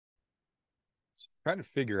Trying to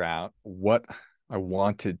figure out what I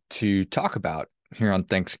wanted to talk about here on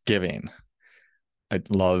Thanksgiving. I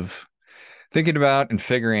love thinking about and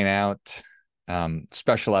figuring out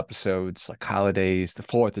special episodes like holidays, the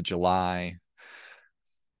 4th of July,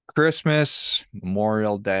 Christmas,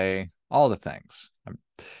 Memorial Day, all the things.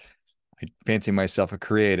 I fancy myself a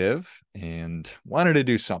creative and wanted to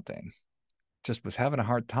do something. Just was having a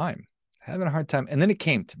hard time. And then it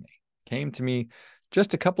came to me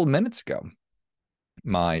just a couple of minutes ago.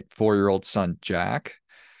 My 4-year-old son, Jack,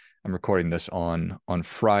 I'm recording this on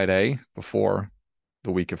Friday before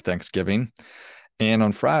the week of Thanksgiving. And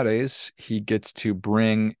on Fridays, he gets to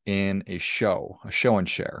bring in a show and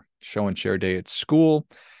share day at school.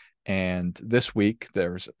 And this week,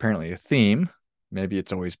 there's apparently a theme. Maybe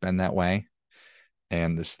it's always been that way.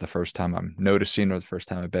 And this is the first time I'm noticing or the first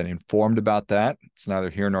time I've been informed about that. It's neither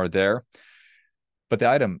here nor there. But the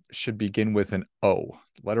item should begin with an O,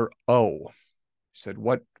 letter O. He said,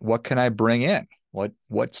 what can I bring in?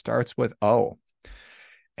 What starts with O?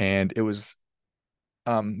 And it was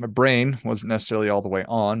my brain wasn't necessarily all the way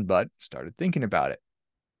on, but started thinking about it.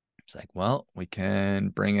 It's like, well, we can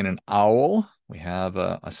bring in an owl. We have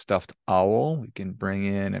a stuffed owl. We can bring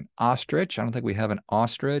in an ostrich. I don't think we have an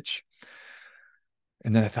ostrich.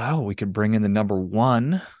 And then I thought, oh, we could bring in the number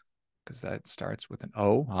one because that starts with an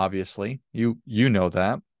O, obviously. You know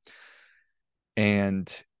that.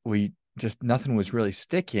 And we just nothing was really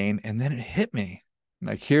sticking. And then it hit me.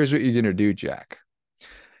 Like, here's what you're gonna do, Jack.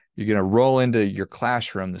 You're gonna roll into your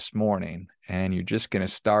classroom this morning and you're just gonna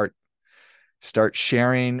start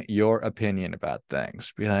sharing your opinion about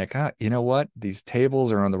things. Be like, you know what? These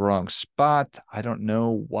tables are on the wrong spot. I don't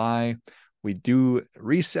know why we do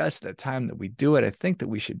recess at the time that we do it. I think that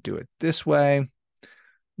we should do it this way.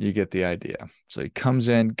 You get the idea. So he comes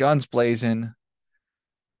in, guns blazing,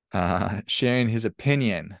 sharing his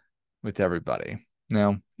opinion with everybody.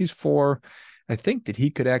 Now, he's 4. I think that he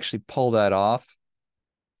could actually pull that off,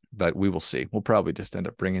 but we will see. We'll probably just end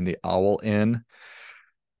up bringing the owl in.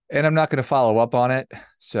 And I'm not going to follow up on it.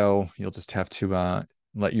 So you'll just have to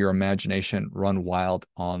let your imagination run wild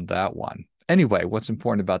on that one. Anyway, what's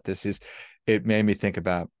important about this is it made me think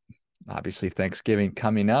about obviously Thanksgiving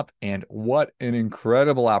coming up and what an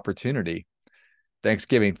incredible opportunity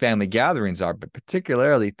Thanksgiving family gatherings are, but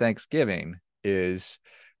particularly Thanksgiving is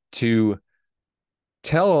to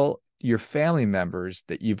tell your family members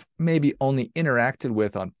that you've maybe only interacted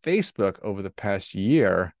with on Facebook over the past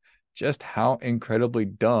year just how incredibly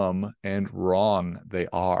dumb and wrong they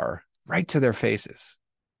are right to their faces.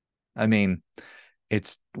 I mean,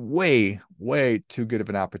 it's way, way too good of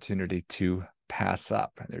an opportunity to pass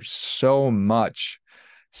up. There's so much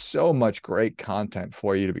great content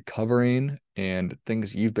for you to be covering and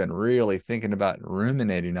things you've been really thinking about and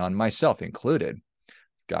ruminating on, myself included.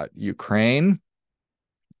 Got Ukraine.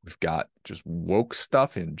 We've got just woke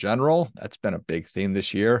stuff in general. That's been a big theme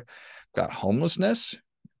this year. We've got homelessness.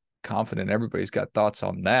 Confident everybody's got thoughts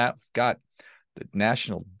on that. We've got the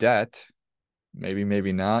national debt. Maybe,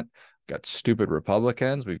 maybe not. We've got stupid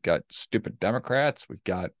Republicans. We've got stupid Democrats. We've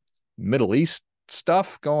got Middle East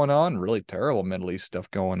stuff going on, really terrible Middle East stuff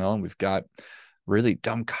going on. We've got really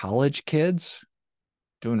dumb college kids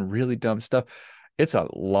doing really dumb stuff. It's a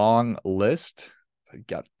long list. We've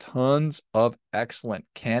got tons of excellent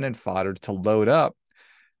cannon fodder to load up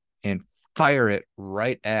and fire it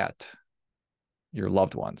right at your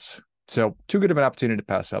loved ones. So too good of an opportunity to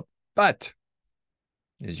pass up. But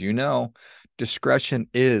as you know, discretion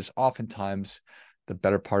is oftentimes the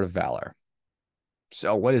better part of valor.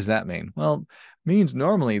 So what does that mean? Well, it means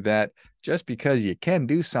normally that just because you can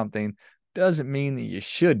do something doesn't mean that you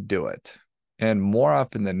should do it. And more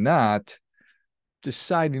often than not,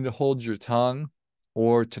 deciding to hold your tongue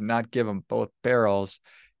or to not give them both barrels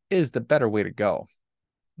is the better way to go.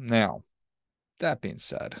 Now, that being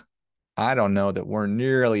said, I don't know that we're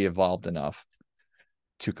nearly evolved enough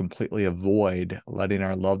to completely avoid letting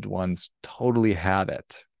our loved ones totally have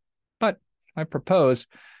it. But I propose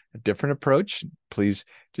a different approach. Please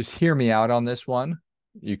just hear me out on this one.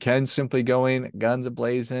 You can simply go in guns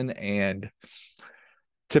a-blazing and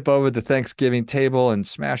tip over the Thanksgiving table and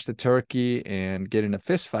smash the turkey and get in a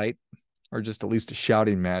fist fight or just at least a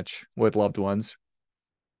shouting match with loved ones.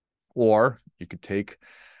 Or you could take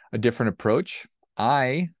a different approach.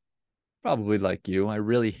 I probably like you. I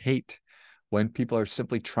really hate when people are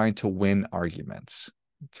simply trying to win arguments.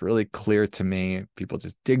 It's really clear to me. People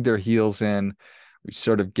just dig their heels in. We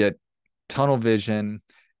sort of get tunnel vision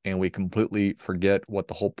and we completely forget what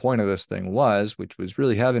the whole point of this thing was, which was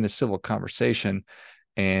really having a civil conversation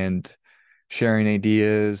and sharing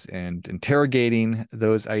ideas and interrogating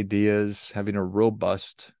those ideas, having a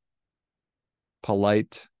robust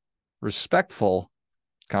polite, respectful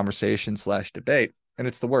conversation / debate. And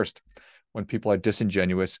it's the worst when people are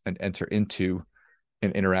disingenuous and enter into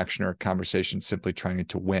an interaction or a conversation simply trying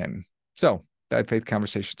to win. So bad faith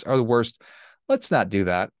conversations are the worst. Let's not do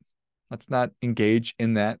that. Let's not engage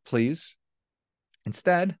in that, please.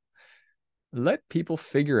 Instead, let people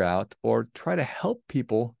figure out or try to help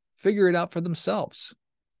people figure it out for themselves.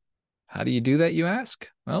 How do you do that, you ask?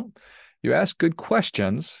 Well, you ask good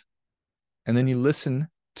questions and then you listen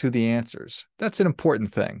to the answers. That's an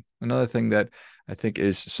important thing. Another thing that I think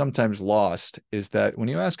is sometimes lost is that when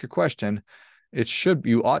you ask a question, you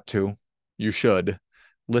should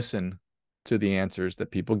listen to the answers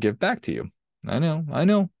that people give back to you. I know,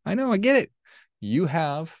 I get it. You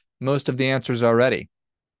have most of the answers already.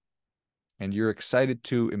 And you're excited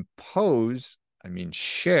to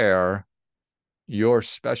share your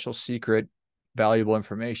special secret, valuable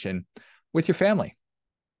information with your family.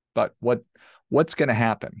 But what's going to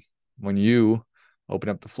happen when you open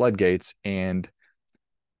up the floodgates and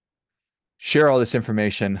share all this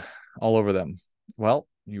information all over them? Well,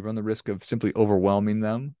 you run the risk of simply overwhelming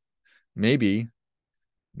them. Maybe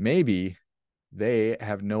they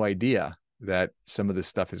have no idea that some of this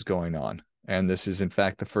stuff is going on. And this is, in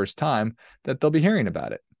fact, the first time that they'll be hearing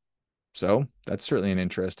about it. So that's certainly an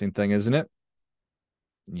interesting thing, isn't it?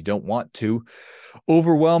 You don't want to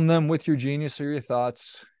overwhelm them with your genius or your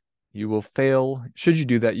thoughts. You will fail. Should you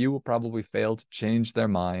do that, you will probably fail to change their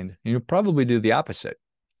mind. You'll probably do the opposite.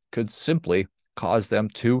 Could simply cause them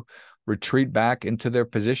to retreat back into their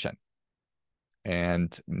position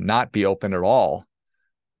and not be open at all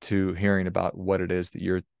to hearing about what it is that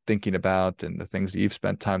you're thinking about and the things that you've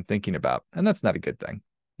spent time thinking about. And that's not a good thing.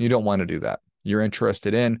 You don't want to do that. You're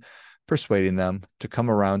interested in persuading them to come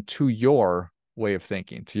around to your way of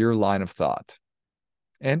thinking, to your line of thought.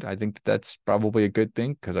 And I think that's probably a good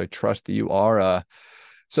thing because I trust that you are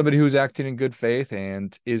somebody who's acting in good faith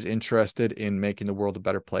and is interested in making the world a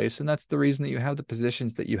better place. And that's the reason that you have the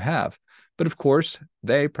positions that you have. But of course,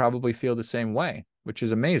 they probably feel the same way, which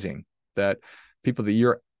is amazing that people that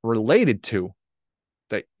you're related to,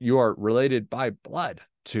 that you are related by blood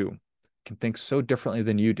to, can think so differently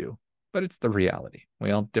than you do. But it's the reality.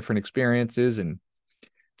 We all have different experiences, and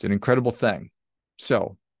it's an incredible thing.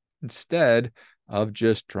 So instead of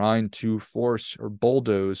just trying to force or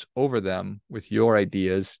bulldoze over them with your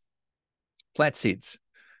ideas, plant seeds.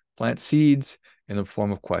 Plant seeds in the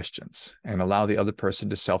form of questions and allow the other person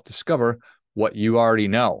to self-discover what you already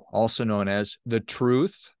know, also known as the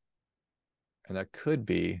truth. And that could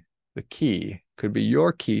be the key, could be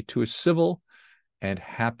your key to a civil and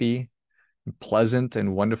happy, pleasant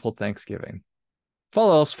and wonderful Thanksgiving. If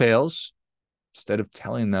all else fails, instead of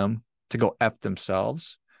telling them to go F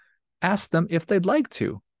themselves, ask them if they'd like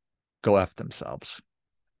to go F themselves.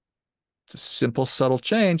 It's a simple, subtle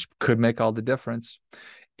change, could make all the difference.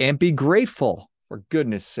 And be grateful, for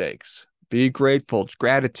goodness sakes. Be grateful. It's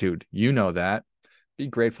gratitude. You know that. Be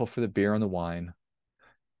grateful for the beer and the wine.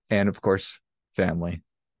 And of course, family.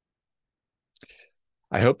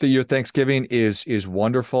 I hope that your Thanksgiving is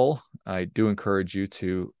wonderful. I do encourage you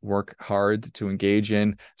to work hard to engage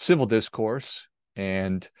in civil discourse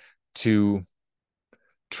and to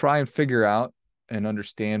try and figure out and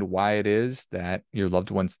understand why it is that your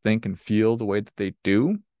loved ones think and feel the way that they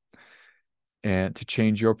do, and to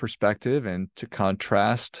change your perspective and to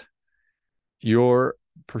contrast your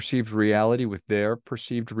perceived reality with their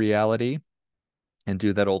perceived reality, and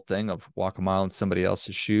do that old thing of walk a mile in somebody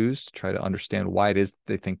else's shoes to try to understand why it is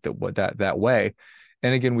they think that way.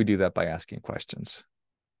 And again, we do that by asking questions.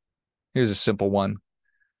 Here's a simple one.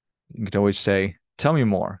 You can always say, tell me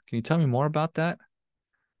more. Can you tell me more about that?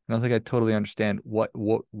 I don't think I totally understand what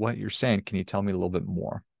you're saying. Can you tell me a little bit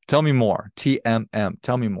more? Tell me more. TMM.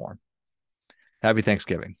 Tell me more. Happy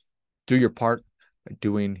Thanksgiving. Do your part by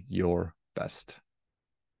doing your best.